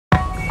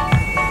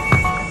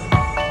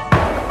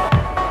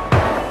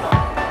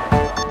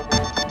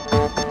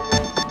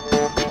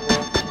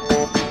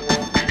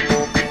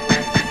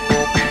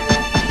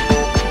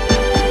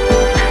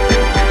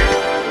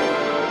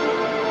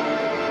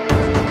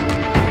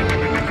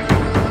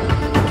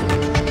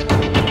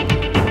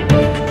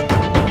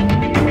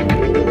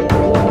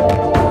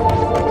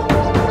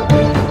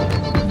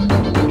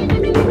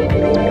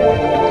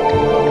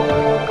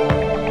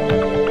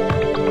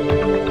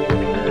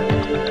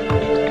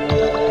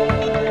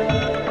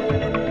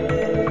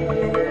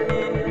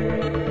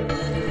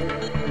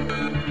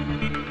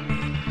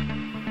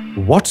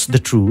What's the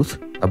truth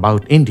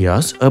about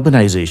India's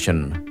urbanization?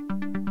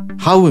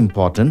 How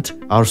important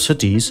are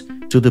cities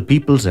to the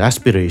people's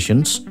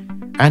aspirations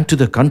and to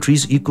the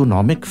country's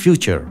economic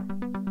future?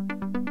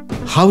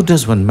 How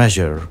does one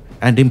measure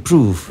and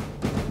improve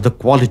the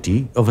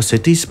quality of a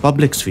city's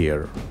public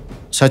sphere,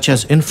 such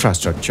as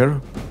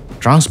infrastructure,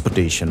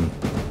 transportation,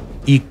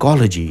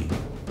 ecology,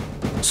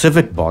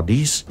 civic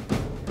bodies,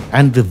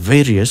 and the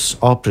various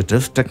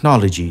operative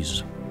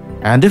technologies?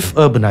 And if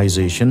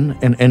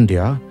urbanization in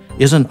India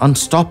is an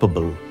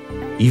unstoppable,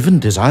 even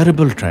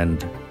desirable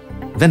trend,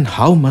 then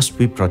how must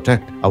we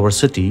protect our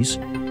cities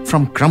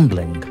from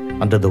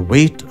crumbling under the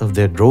weight of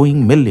their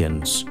growing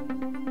millions?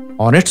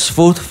 On its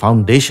fourth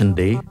Foundation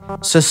Day,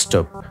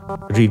 SISTUP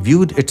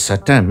reviewed its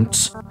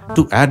attempts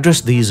to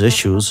address these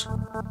issues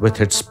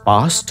with its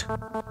past,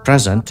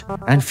 present,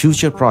 and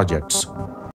future projects.